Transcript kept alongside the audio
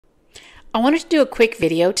I wanted to do a quick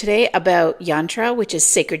video today about Yantra, which is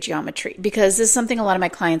sacred geometry, because this is something a lot of my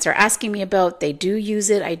clients are asking me about. They do use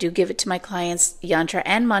it. I do give it to my clients, Yantra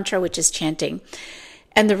and mantra, which is chanting.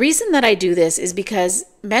 And the reason that I do this is because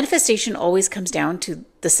manifestation always comes down to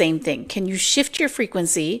the same thing. Can you shift your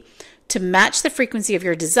frequency to match the frequency of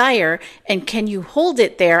your desire? And can you hold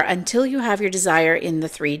it there until you have your desire in the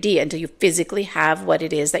 3D, until you physically have what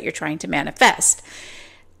it is that you're trying to manifest?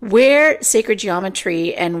 Where sacred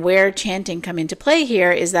geometry and where chanting come into play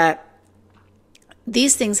here is that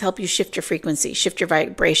these things help you shift your frequency, shift your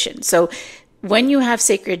vibration. So when you have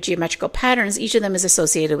sacred geometrical patterns, each of them is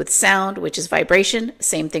associated with sound, which is vibration.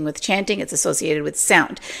 Same thing with chanting, it's associated with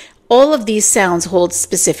sound. All of these sounds hold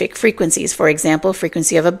specific frequencies. For example,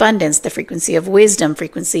 frequency of abundance, the frequency of wisdom,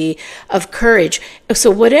 frequency of courage. So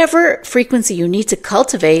whatever frequency you need to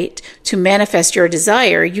cultivate to manifest your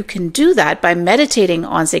desire, you can do that by meditating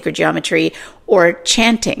on sacred geometry or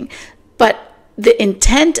chanting. But the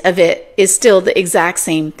intent of it is still the exact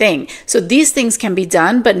same thing. So these things can be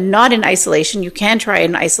done, but not in isolation. You can try it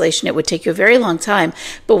in isolation. It would take you a very long time.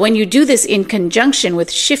 But when you do this in conjunction with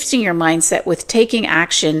shifting your mindset, with taking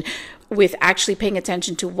action, with actually paying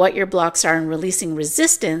attention to what your blocks are and releasing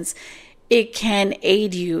resistance, it can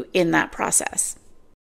aid you in that process.